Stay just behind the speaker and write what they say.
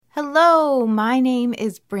Hello, my name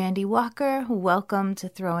is Brandy Walker. Welcome to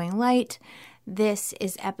Throwing Light. This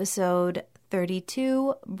is episode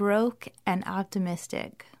 32, Broke and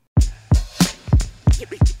Optimistic.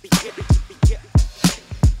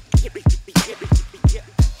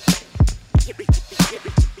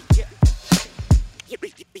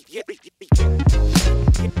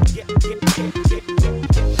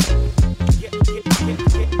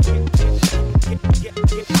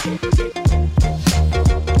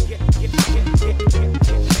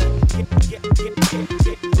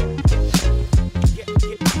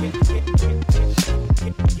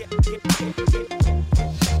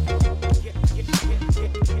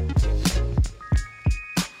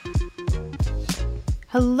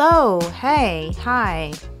 Hello, hey,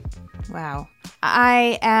 hi. Wow.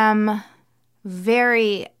 I am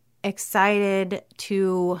very excited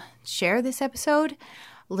to share this episode.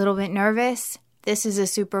 A little bit nervous. This is a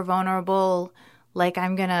super vulnerable,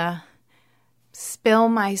 I'm gonna spill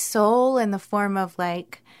my soul in the form of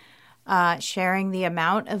sharing the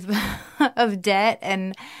amount of of debt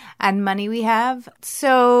and money we have.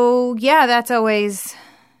 So yeah, that's always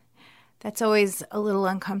a little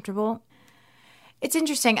uncomfortable. It's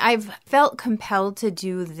interesting. I've felt compelled to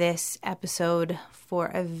do this episode for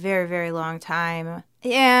a very, very long time.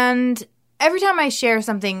 And every time I share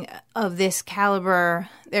something of this caliber,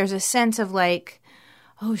 there's a sense of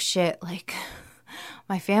oh shit,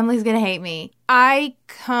 my family's going to hate me. I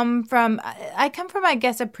come from, I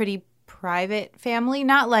guess, a pretty private family,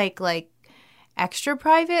 not like extra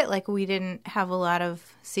private. We didn't have a lot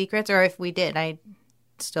of secrets, or if we did, I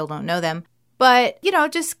still don't know them. But,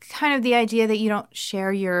 just kind of the idea that you don't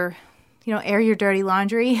share your, air your dirty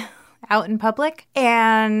laundry out in public.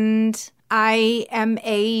 And I am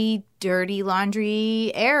a dirty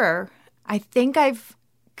laundry airer. I think I've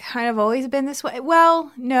kind of always been this way.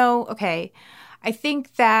 Well, no, okay. I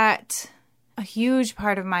think that a huge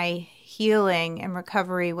part of my healing and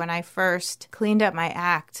recovery when I first cleaned up my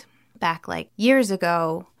act back years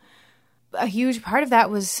ago, a huge part of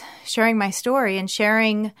that was sharing my story and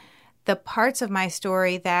sharing the parts of my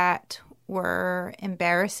story that were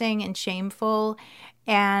embarrassing and shameful,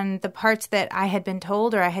 and the parts that I had been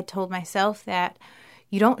told, or I had told myself, that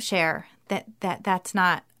you don't share, that's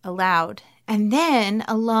not allowed. And then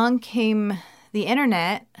along came the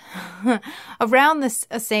internet around this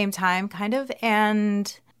same time, kind of,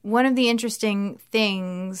 and one of the interesting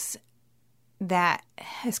things that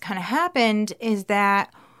has kind of happened is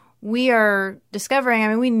that we are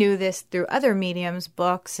discovering, we knew this through other mediums,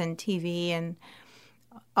 books and TV and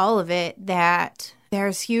all of it, that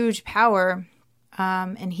there's huge power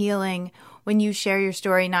and healing when you share your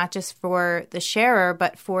story, not just for the sharer,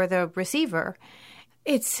 but for the receiver.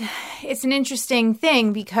 It's an interesting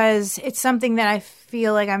thing because it's something that I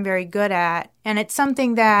feel like I'm very good at, and it's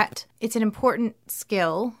something that it's an important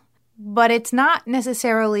skill, but it's not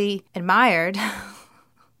necessarily admired.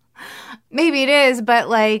 Maybe it is, but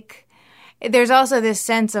there's also this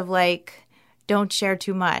sense of don't share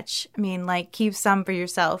too much. Keep some for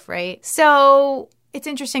yourself, right? So it's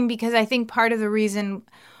interesting because I think part of the reason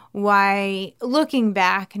why, looking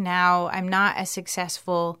back now, I'm not as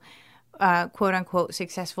successful, quote unquote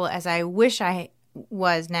successful, as I wish I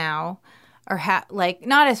was now, or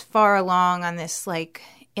not as far along on this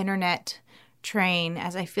internet train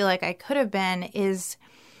as I feel like I could have been, is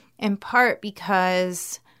in part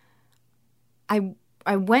because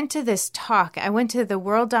I went to this talk. I went to the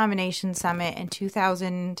World Domination Summit in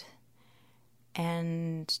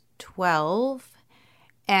 2012,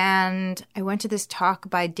 and I went to this talk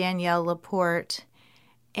by Danielle Laporte,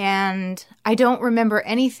 and I don't remember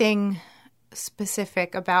anything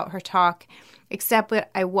specific about her talk, except that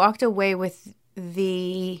I walked away with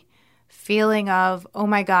the feeling of, oh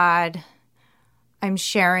my God, I'm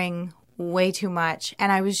sharing way too much, and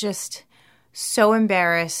I was just so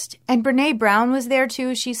embarrassed. And Brene Brown was there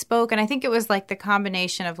too. She spoke, and I think it was the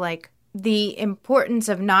combination of the importance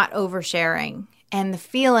of not oversharing and the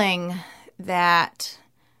feeling that,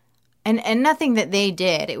 and nothing that they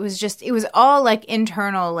did. It was all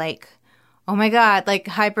internal, oh my God,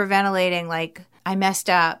 hyperventilating, I messed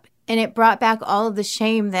up. And it brought back all of the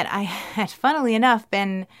shame that I had, funnily enough,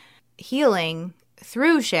 been healing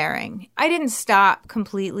through sharing. I didn't stop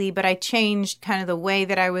completely, but I changed kind of the way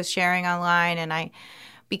that I was sharing online, and I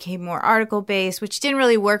became more article-based, which didn't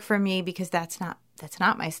really work for me because that's not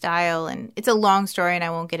my style, and it's a long story and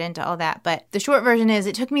I won't get into all that. But the short version is,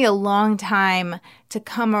 it took me a long time to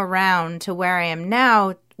come around to where I am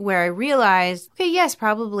now, where I realized, okay, yes,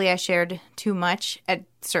 probably I shared too much at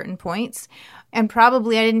certain points, and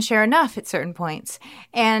probably I didn't share enough at certain points.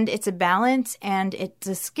 And it's a balance and it's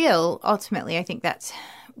a skill. Ultimately, I think that's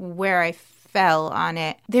where I fell on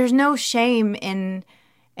it. There's no shame in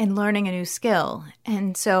learning a new skill.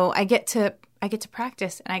 And so I get to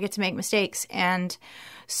practice and I get to make mistakes. And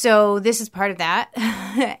so this is part of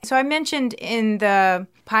that. So I mentioned in the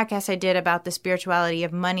podcast I did about the spirituality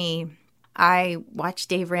of money, I watched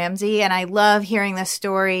Dave Ramsey, and I love hearing the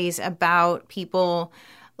stories about people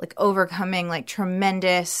like overcoming like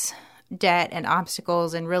tremendous debt and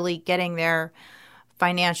obstacles and really getting their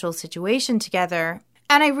financial situation together.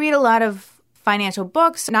 And I read a lot of financial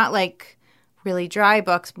books, not like really dry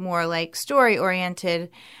books, more like story oriented.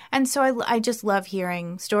 And so I just love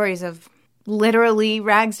hearing stories of literally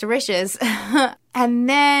rags to riches. And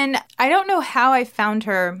then I don't know how I found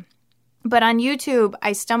her, but on YouTube,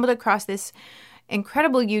 I stumbled across this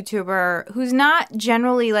incredible YouTuber who's not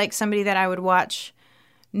generally like somebody that I would watch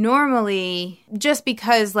normally, just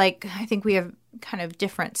because like I think we have kind of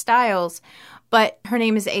different styles. But her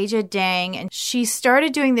name is Aja Dang, and she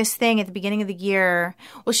started doing this thing at the beginning of the year.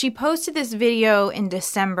 Well, she posted this video in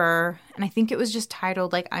December, and I think it was just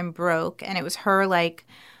titled like "I'm broke," and it was her like,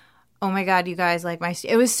 "Oh my God, you guys, like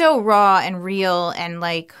it was so raw and real, and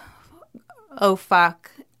like, oh fuck,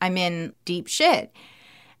 I'm in deep shit."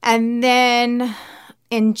 And then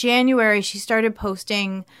in January, she started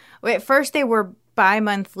posting. At first, they were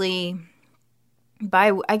bi-weekly,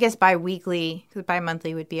 because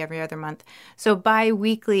bi-monthly would be every other month. So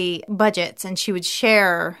bi-weekly budgets, and she would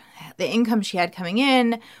share the income she had coming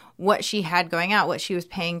in, what she had going out, what she was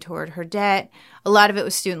paying toward her debt. A lot of it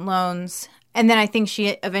was student loans. And then I think she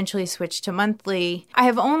eventually switched to monthly. I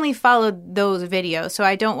have only followed those videos, so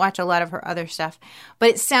I don't watch a lot of her other stuff. But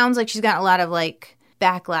it sounds like she's got a lot of like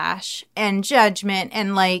backlash and judgment,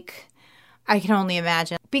 and like I can only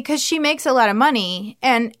imagine, because she makes a lot of money.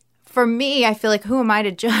 And for me, I feel like, who am I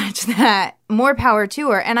to judge that? More power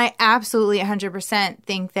to her. And I absolutely 100%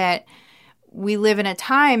 think that we live in a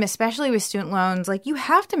time, especially with student loans, like you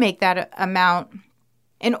have to make that amount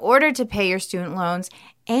in order to pay your student loans.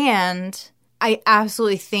 And I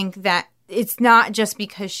absolutely think that it's not just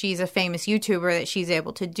because she's a famous YouTuber that she's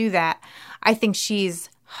able to do that. I think she's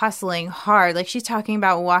hustling hard. Like she's talking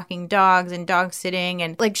about walking dogs and dog sitting,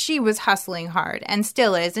 and like she was hustling hard and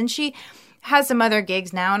still is. And she has some other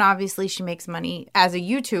gigs now, and obviously she makes money as a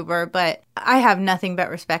YouTuber, but I have nothing but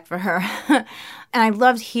respect for her. And I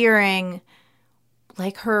loved hearing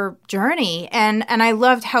like her journey, and I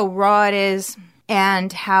loved how raw it is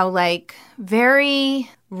and how like very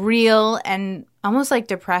real and almost like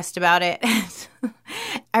depressed about it.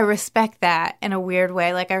 I respect that in a weird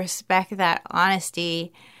way. Like I respect that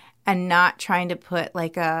honesty and not trying to put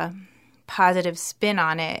like a positive spin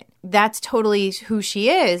on it. That's totally who she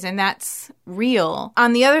is, and that's real.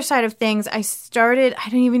 On the other side of things, I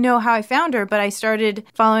don't even know how I found her, but I started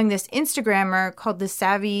following this Instagrammer called The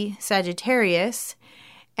Savvy Sagittarius,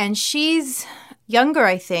 and she's younger,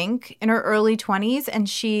 I think, in her early 20s, and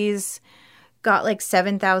she's got like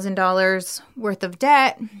 $7,000 worth of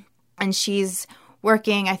debt, and she's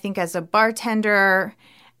working, I think, as a bartender,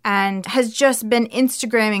 and has just been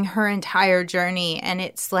Instagramming her entire journey, and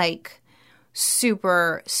it's like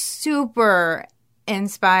super, super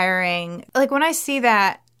inspiring. Like when I see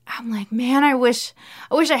that, I'm like, man, I wish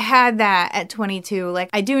I had that at 22. Like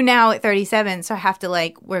I do now at 37, so I have to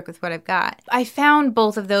like work with what I've got. I found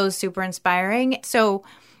both of those super inspiring. So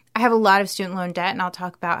I have a lot of student loan debt, and I'll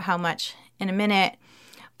talk about how much in a minute.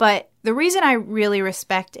 But the reason I really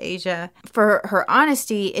respect Aja for her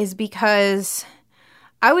honesty is because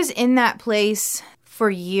I was in that place for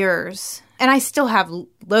years, and I still have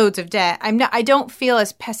loads of debt. I don't feel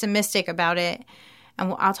as pessimistic about it,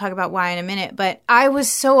 and I'll talk about why in a minute. But I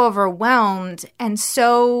was so overwhelmed and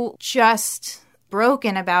so just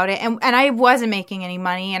broken about it, and I wasn't making any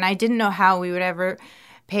money, and I didn't know how we would ever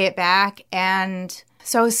pay it back, and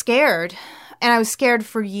so I was scared, and I was scared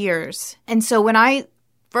for years. And so when I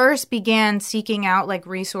first began seeking out like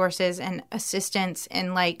resources and assistance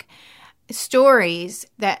and like stories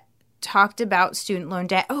that talked about student loan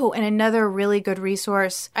debt. Oh, and another really good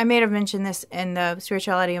resource, I may have mentioned this in the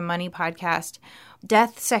Spirituality of Money podcast.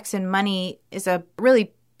 Death, Sex, and Money is a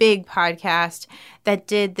really big podcast that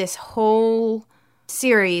did this whole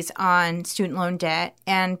series on student loan debt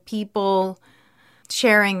and people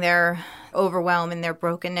sharing their overwhelm and their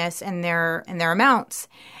brokenness and their amounts.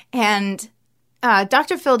 And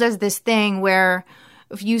Dr. Phil does this thing where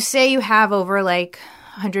if you say you have over like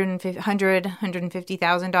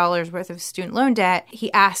 $150,000 worth of student loan debt,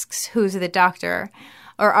 he asks, who's the doctor?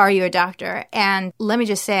 Or are you a doctor? And let me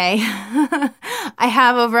just say, I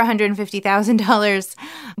have over $150,000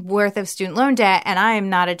 worth of student loan debt, and I am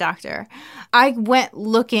not a doctor. I went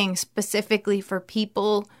looking specifically for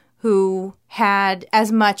people who had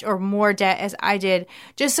as much or more debt as I did,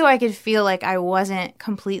 just so I could feel like I wasn't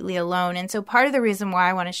completely alone. And so part of the reason why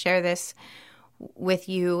I want to share this with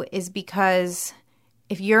you is because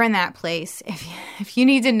if you're in that place, if you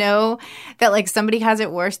need to know that like somebody has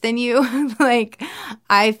it worse than you, like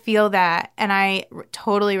I feel that and I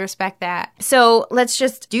totally respect that. So let's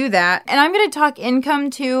just do that. And I'm going to talk income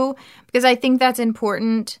too, because I think that's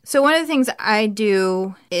important. So one of the things I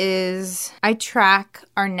do is I track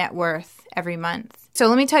our net worth every month. So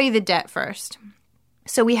let me tell you the debt first.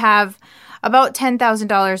 So we have about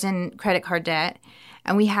 $10,000 in credit card debt,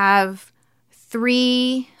 and we have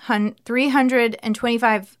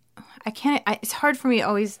 325, it's hard for me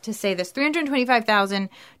always to say this,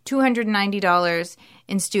 $325,290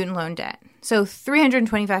 in student loan debt. So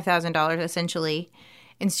 $325,000 essentially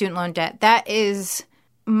in student loan debt. That is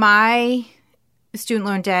my student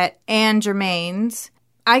loan debt and Jermaine's.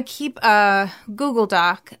 I keep a Google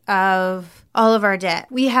Doc of all of our debt.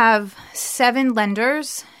 We have 7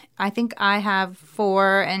 lenders. I think I have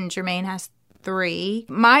 4 and Jermaine has 3.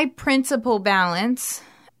 My principal balance,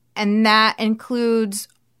 and that includes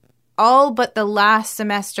all but the last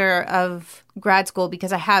semester of grad school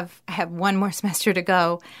because I have one more semester to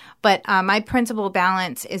go. But my principal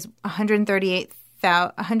balance is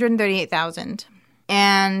 $138,000,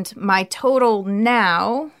 and my total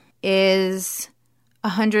now is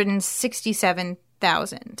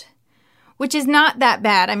 $167,000, which is not that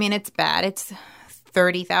bad. I mean, it's bad. It's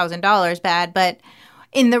 $30,000 bad, but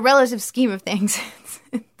in the relative scheme of things,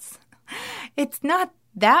 it's not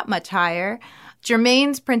that much higher.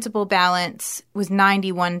 Jermaine's principal balance was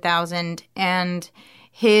 $91,000, and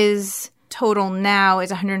his total now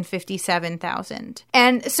is $157,000.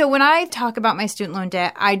 And so when I talk about my student loan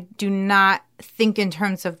debt, I do not think in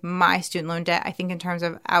terms of my student loan debt. I think in terms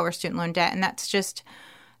of our student loan debt, and that's just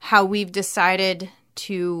how we've decided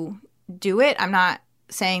to do it. I'm not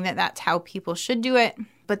saying that that's how people should do it,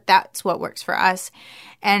 but that's what works for us.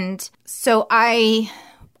 And so I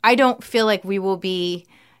don't feel like we will be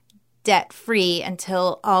debt-free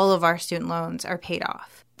until all of our student loans are paid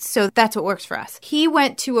off. So that's what works for us. He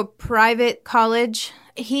went to a private college.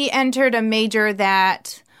 He entered a major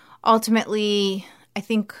that ultimately, I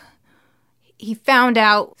think he found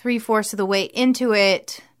out 3/4 of the way into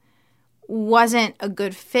it wasn't a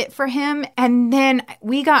good fit for him. And then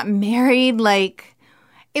we got married. Like,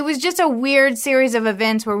 it was just a weird series of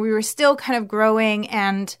events where we were still kind of growing.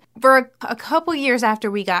 And for a couple years after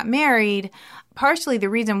we got married, partially the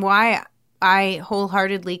reason why I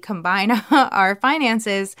wholeheartedly combine our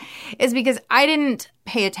finances is because I didn't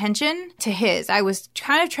pay attention to his. I was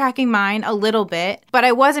kind of tracking mine a little bit, but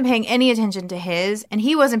I wasn't paying any attention to his, and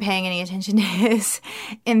he wasn't paying any attention to his,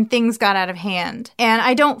 and things got out of hand. And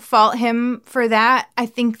I don't fault him for that. I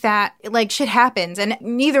think that, like, shit happens, and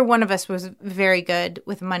neither one of us was very good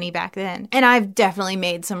with money back then. And I've definitely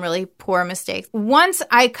made some really poor mistakes. Once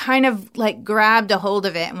I kind of, like, grabbed a hold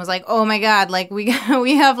of it and was like, oh my God, like, we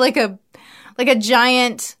have, like a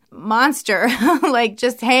giant monster, like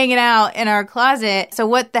just hanging out in our closet. So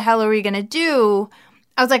what the hell are we going to do?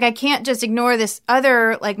 I was like, I can't just ignore this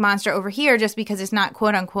other like monster over here just because it's not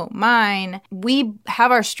quote unquote mine. We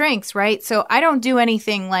have our strengths, right? So I don't do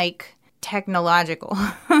anything like technological.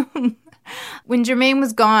 When Jermaine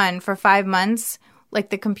was gone for 5 months,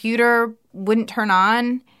 like the computer wouldn't turn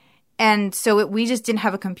on. And so we just didn't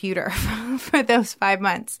have a computer for those 5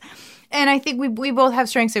 months. And I think we both have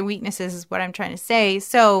strengths and weaknesses is what I'm trying to say.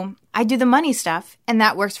 So I do the money stuff, and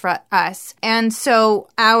that works for us. And so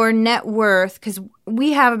our net worth, because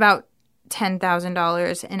we have about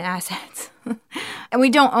 $10,000 in assets, and we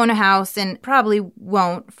don't own a house and probably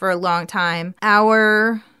won't for a long time.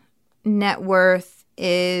 Our net worth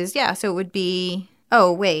is, so it would be,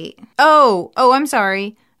 I'm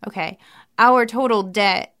sorry. Okay. Our total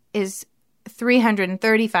debt is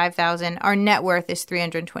 $335,000. Our net worth is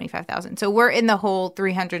 $325,000. So we're in the whole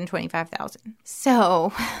 $325,000.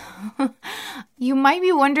 So you might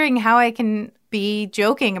be wondering how I can be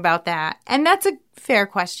joking about that. And that's a fair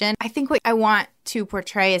question. I think what I want to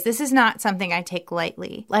portray is this is not something I take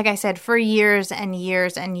lightly. Like I said, for years and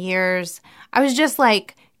years and years, I was just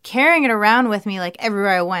like carrying it around with me like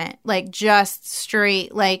everywhere I went, like just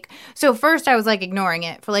straight, like, so first I was like ignoring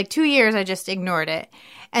it. For like 2 years, I just ignored it.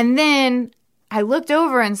 And then I looked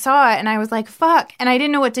over and saw it and I was like, fuck. And I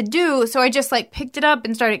didn't know what to do. So I just like picked it up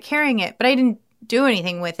and started carrying it, but I didn't do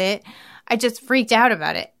anything with it. I just freaked out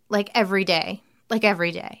about it like every day.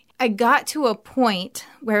 I got to a point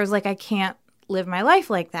where I was like, I can't live my life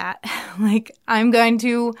like that. Like I'm going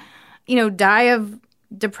to, die of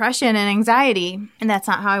depression and anxiety. And that's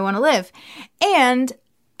not how I want to live. And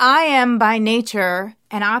I am by nature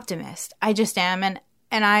an optimist. I just am. And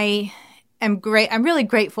I am great. I'm really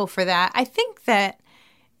grateful for that. I think that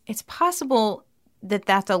it's possible that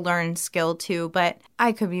that's a learned skill too, but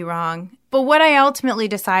I could be wrong. But what I ultimately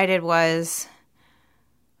decided was,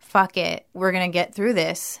 fuck it, we're going to get through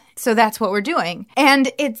this. So that's what we're doing.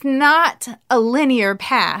 And it's not a linear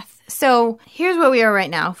path. So here's where we are right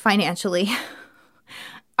now financially.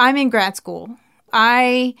 I'm in grad school.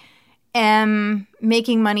 I am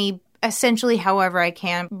making money essentially however I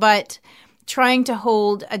can, but trying to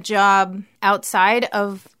hold a job outside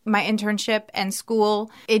of my internship and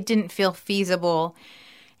school, it didn't feel feasible.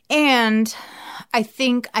 And I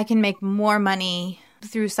think I can make more money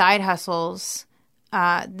through side hustles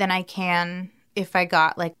than I can if I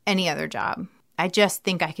got like any other job. I just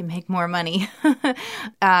think I can make more money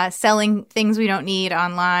selling things we don't need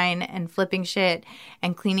online and flipping shit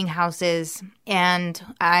and cleaning houses. And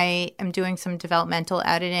I am doing some developmental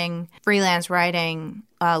editing, freelance writing,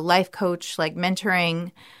 life coach, like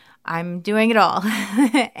mentoring. I'm doing it all.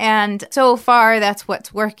 And so far, that's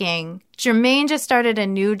what's working. Jermaine just started a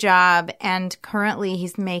new job, and currently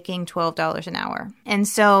he's making $12 an hour. And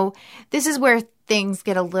so this is where things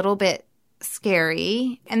get a little bit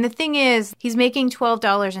scary. And the thing is, he's making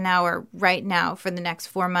 $12 an hour right now for the next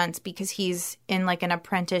 4 months because he's in like an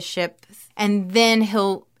apprenticeship, and then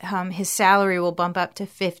he'll his salary will bump up to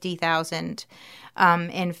 $50,000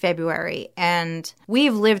 in February. And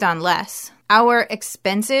we've lived on less. Our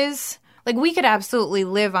expenses, like we could absolutely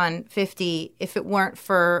live on 50 if it weren't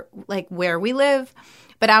for like where we live,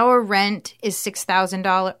 but our rent is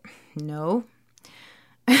 $6,000. No.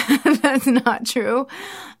 That's not true.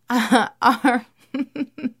 That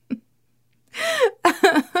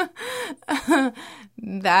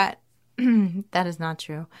is not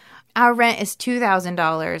true. Our rent is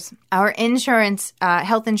 $2,000. Our insurance,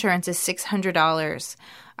 health insurance is $600.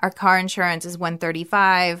 Our car insurance is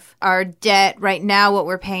 $135. Our debt right now, what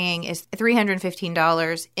we're paying is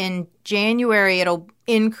 $315. In January, it'll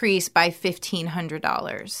increase by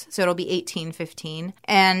 $1,500. So it'll be $1,815.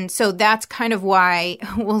 And so that's kind of why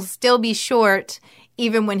we'll still be short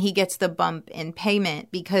even when he gets the bump in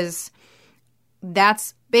payment, because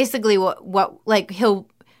that's basically what like he'll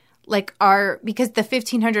like our, because the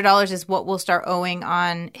 $1,500 is what we'll start owing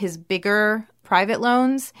on his bigger private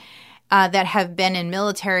loans that have been in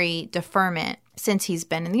military deferment since he's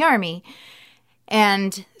been in the Army.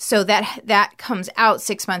 And so that comes out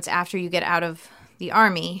 6 months after you get out of the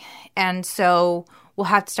Army. And so we'll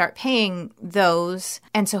have to start paying those.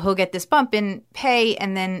 And so he'll get this bump in pay,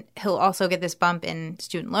 and then he'll also get this bump in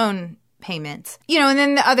student loan payments. You know, and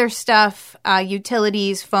then the other stuff,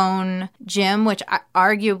 utilities, phone, gym, which I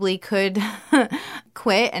arguably could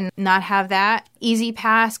quit and not have that. Easy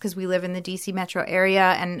Pass, because we live in the DC metro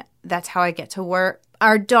area, and that's how I get to work.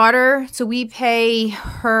 Our daughter, so we pay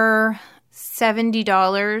her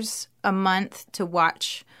 $70 a month to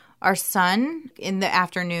watch our son in the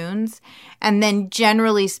afternoons. And then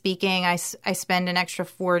generally speaking, I spend an extra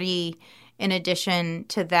 $40 in addition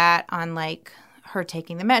to that on like her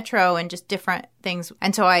taking the metro and just different things.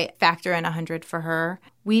 And so I factor in $100 for her.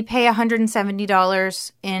 We pay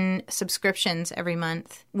 $170 in subscriptions every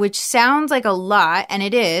month, which sounds like a lot, and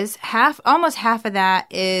it is. Almost half of that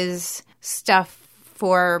is stuff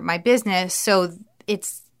for my business, so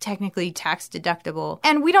it's technically tax deductible.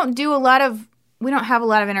 And we don't have a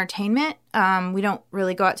lot of entertainment. We don't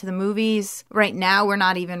really go out to the movies. Right now, we're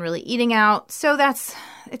not even really eating out. So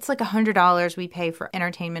it's like $100 we pay for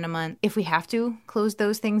entertainment a month. If we have to close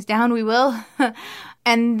those things down, we will.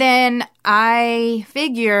 And then I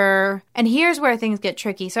figure, and here's where things get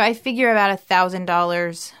tricky. So I figure about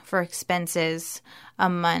 $1,000 for expenses a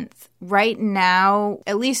month. Right now,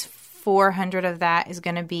 at least $400 of that is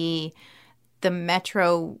going to be the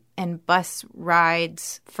metro and bus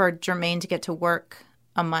rides for Jermaine to get to work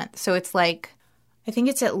a month. So it's like, I think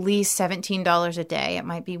it's at least $17 a day. It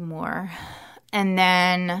might be more. And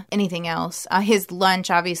then anything else. His lunch,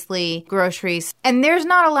 obviously, groceries. And there's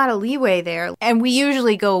not a lot of leeway there. And we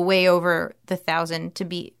usually go way over the $1,000, to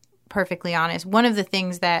be perfectly honest. One of the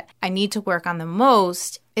things that I need to work on the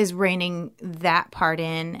most is reining that part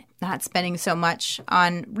in, not spending so much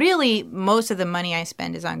on, really, most of the money I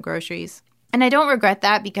spend is on groceries. And I don't regret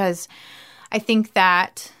that, because I think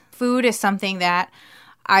that food is something that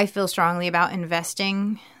I feel strongly about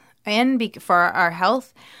investing in for our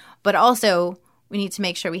health, but also we need to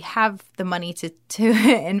make sure we have the money to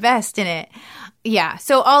invest in it. Yeah,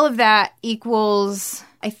 so all of that equals,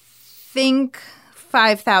 I think,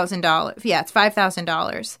 $5,000. Yeah, it's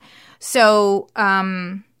 $5,000. So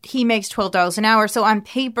he makes $12 an hour. So on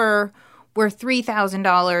paper, we're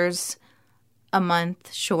 $3,000 a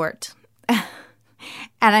month short.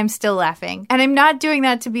 And I'm still laughing. And I'm not doing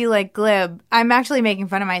that to be like glib. I'm actually making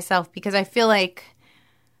fun of myself because I feel like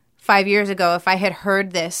 5 years ago, if I had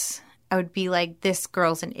heard this, I would be like, this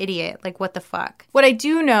girl's an idiot. Like, what the fuck? What I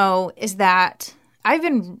do know is that I've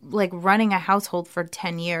been like running a household for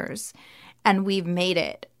 10 years and we've made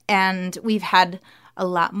it. And we've had a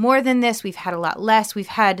lot more than this. We've had a lot less. We've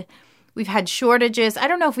had shortages. I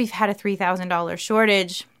don't know if we've had a $3,000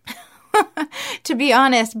 shortage, to be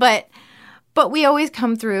honest, but we always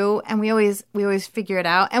come through and we always figure it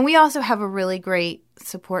out. And we also have a really great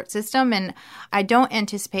support system, and I don't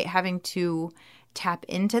anticipate having to tap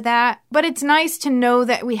into that. But it's nice to know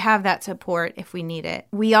that we have that support if we need it.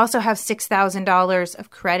 We also have $6,000 of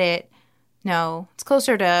credit. No, it's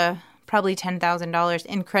closer to probably $10,000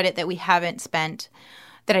 in credit that we haven't spent,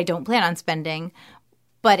 that I don't plan on spending.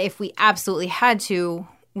 But if we absolutely had to,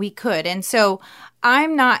 we could. And so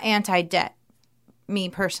I'm not anti-debt, me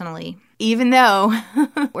personally, even though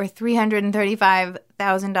we're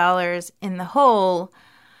 $335,000 in the hole.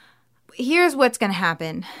 Here's what's going to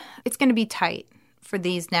happen. It's going to be tight for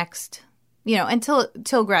these next,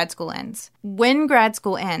 until grad school ends. When grad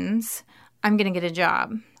school ends, I'm going to get a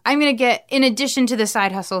job. I'm going to get, in addition to the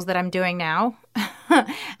side hustles that I'm doing now, and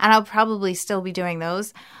I'll probably still be doing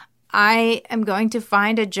those, I am going to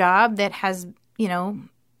find a job that has,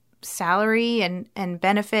 salary and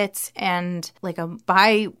benefits and like a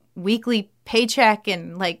bi-weekly paycheck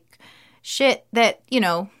and like shit that,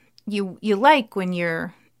 you like when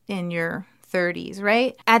you're in your 30s,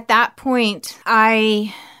 right? At that point,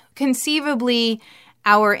 conceivably,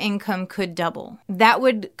 our income could double. That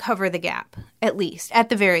would cover the gap, at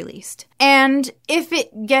the very least. And if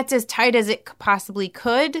it gets as tight as it possibly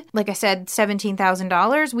could, like I said,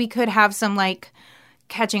 $17,000, we could have some like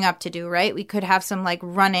catching up to do, right? We could have some like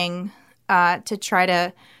running to try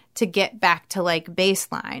to get back to like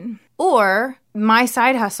baseline. Or my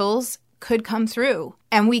side hustles could come through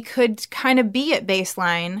and we could kind of be at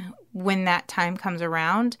baseline when that time comes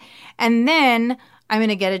around. And then I'm going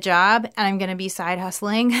to get a job and I'm going to be side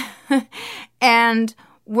hustling and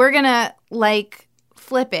we're going to like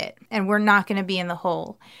flip it and we're not going to be in the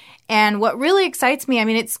hole. And what really excites me,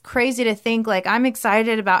 it's crazy to think like I'm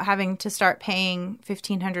excited about having to start paying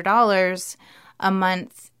 $1,500 a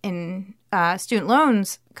month in student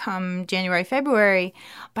loans come January, February,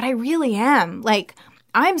 but I really am. Like,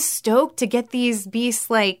 I'm stoked to get these beasts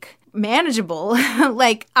like manageable.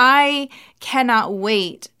 Like, I cannot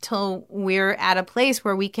wait till we're at a place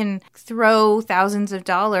where we can throw thousands of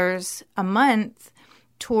dollars a month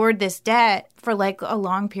toward this debt for like a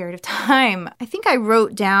long period of time. I think I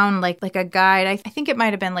wrote down like a guide. I think it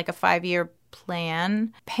might have been like a 5-year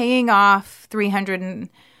plan. Paying off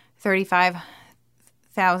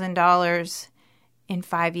 $335,000 in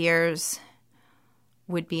 5 years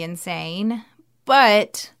would be insane.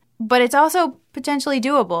 But it's also potentially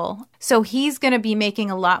doable. So he's going to be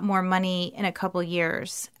making a lot more money in a couple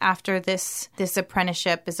years after this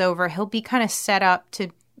apprenticeship is over. He'll be kind of set up to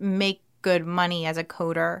make good money as a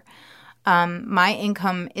coder. My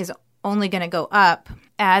income is only going to go up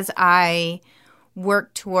as I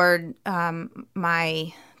work toward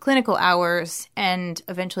my clinical hours and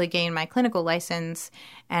eventually gain my clinical license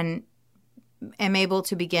and am able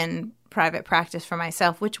to begin private practice for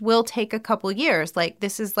myself, which will take a couple years. Like,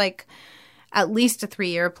 this is like at least a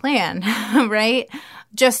 3-year plan, right?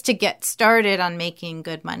 Just to get started on making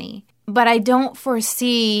good money. But I don't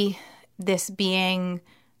foresee this being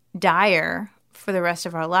dire for the rest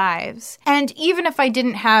of our lives. And even if I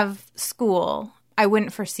didn't have school, I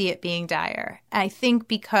wouldn't foresee it being dire. I think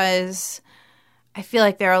because I feel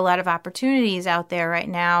like there are a lot of opportunities out there right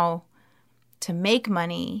now to make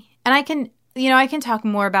money. And I can talk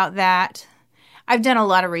more about that. I've done a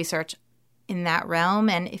lot of research in that realm.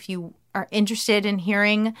 And if you are interested in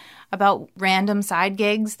hearing about random side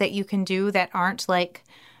gigs that you can do that aren't like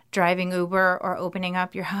driving Uber or opening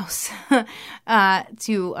up your house to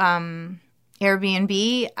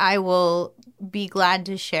Airbnb, I will be glad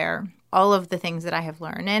to share all of the things that I have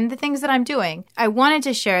learned and the things that I'm doing. I wanted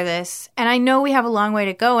to share this, and I know we have a long way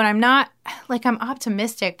to go, and I'm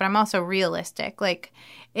optimistic, but I'm also realistic. Like,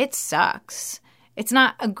 it sucks. It's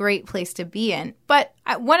not a great place to be in. But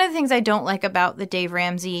one of the things I don't like about the Dave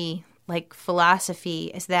Ramsey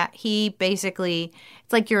philosophy is that he basically,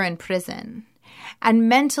 it's like you're in prison. And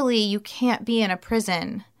mentally, you can't be in a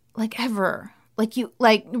prison, ever.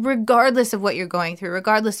 Regardless of what you're going through,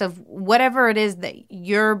 regardless of whatever it is that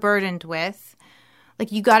you're burdened with,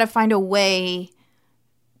 you got to find a way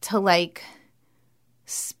to,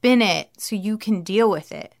 spin it so you can deal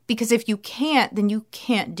with it. Because if you can't, then you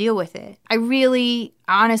can't deal with it. I really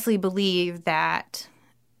honestly believe that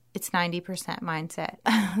it's 90% mindset.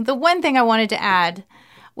 The one thing I wanted to add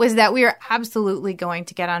was that we are absolutely going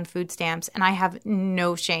to get on food stamps, and I have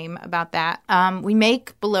no shame about that. We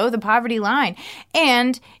make below the poverty line.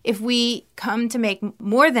 And if we come to make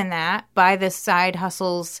more than that by the side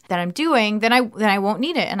hustles that I'm doing, then I won't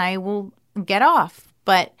need it and I will get off.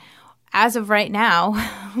 But as of right now,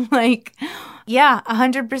 100%.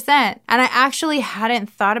 And I actually hadn't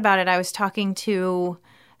thought about it. I was talking to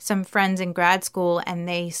some friends in grad school and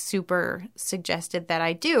they super suggested that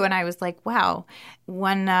I do. And I was like, wow.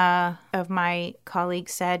 One of my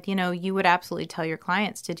colleagues said, you would absolutely tell your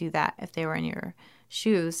clients to do that if they were in your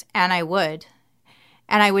shoes. And I would.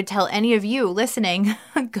 And I would tell any of you listening,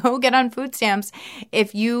 go get on food stamps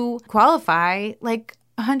if you qualify,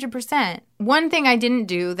 100%. One thing I didn't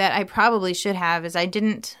do that I probably should have is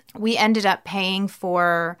we ended up paying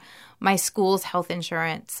for my school's health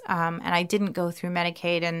insurance, and I didn't go through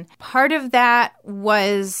Medicaid. And part of that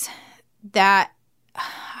was that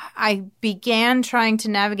I began trying to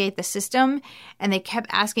navigate the system, and they kept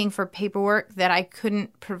asking for paperwork that I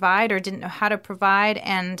couldn't provide or didn't know how to provide.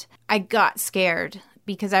 And I got scared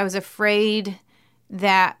because I was afraid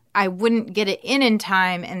that I wouldn't get it in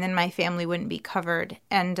time and then my family wouldn't be covered.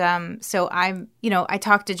 And so I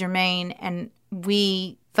talked to Jermaine and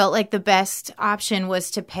we felt like the best option was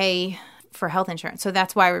to pay for health insurance. So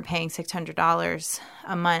that's why we're paying $600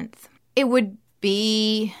 a month. It would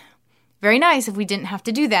be very nice if we didn't have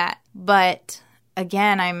to do that. But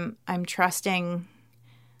again, I'm trusting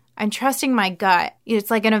my gut. It's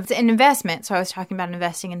like an investment. So I was talking about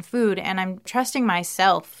investing in food, and I'm trusting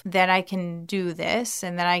myself that I can do this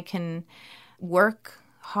and that I can work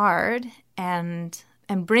hard and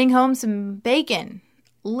bring home some bacon,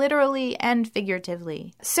 literally and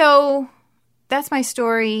figuratively. So that's my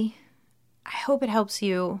story. I hope it helps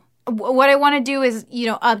you. What I want to do is,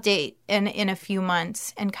 update in a few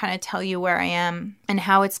months and kind of tell you where I am and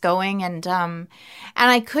how it's going. And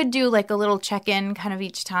I could do a little check-in kind of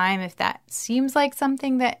each time if that seems like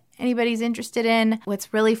something that anybody's interested in.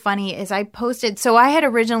 What's really funny is I posted, so I had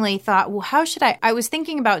originally thought, well, how should I was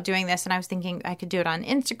thinking about doing this, and I was thinking I could do it on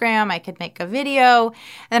Instagram, I could make a video,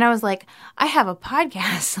 and I was like, I have a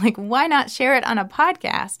podcast, why not share it on a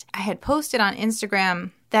podcast? I had posted on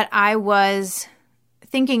Instagram that I was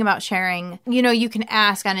thinking about sharing, you can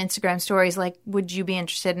ask on Instagram stories, would you be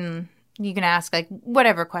interested in, you can ask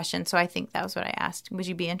whatever question. So I think that was what I asked. Would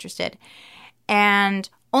you be interested? And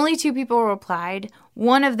only 2 people replied.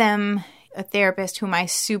 One of them, a therapist whom I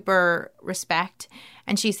super respect,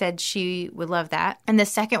 and she said she would love that. And the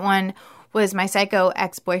second one was my psycho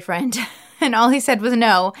ex-boyfriend, and all he said was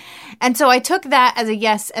no. And so I took that as a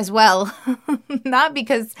yes as well, not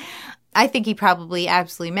because I think he probably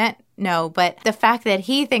absolutely meant no, but the fact that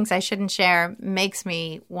he thinks I shouldn't share makes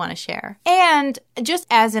me want to share. And just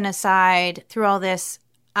as an aside, through all this,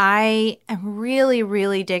 I am really,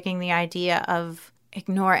 really digging the idea of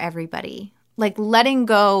ignore everybody. Letting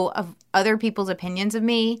go of other people's opinions of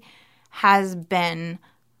me has been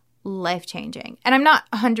life-changing. And I'm not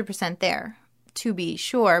 100% there, to be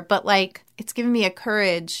sure, but it's given me a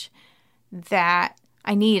courage that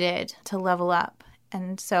I needed to level up.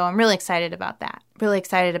 And so I'm really excited about that. Really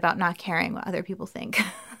excited about not caring what other people think.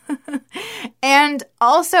 And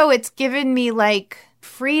also it's given me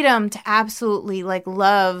freedom to absolutely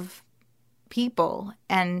love people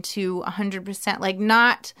and to 100%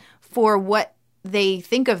 not for what they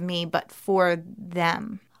think of me, but for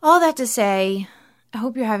them. All that to say, I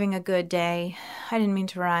hope you're having a good day. I didn't mean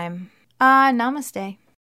to rhyme. Namaste.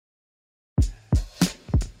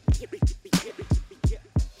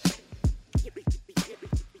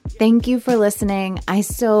 Thank you for listening. I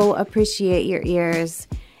so appreciate your ears.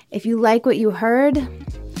 If you like what you heard,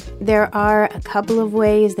 there are a couple of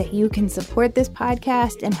ways that you can support this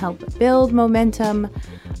podcast and help build momentum.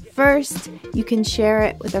 First, you can share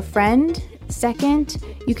it with a friend. Second,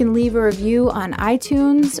 you can leave a review on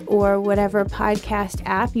iTunes or whatever podcast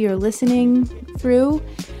app you're listening through.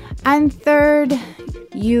 And third,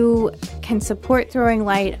 you can support Throwing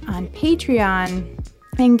Light on Patreon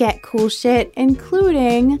and get cool shit,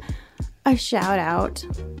 including a shout out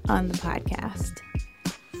on the podcast.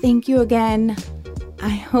 Thank you again. I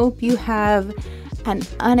hope you have an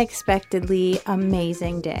unexpectedly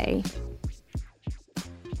amazing day.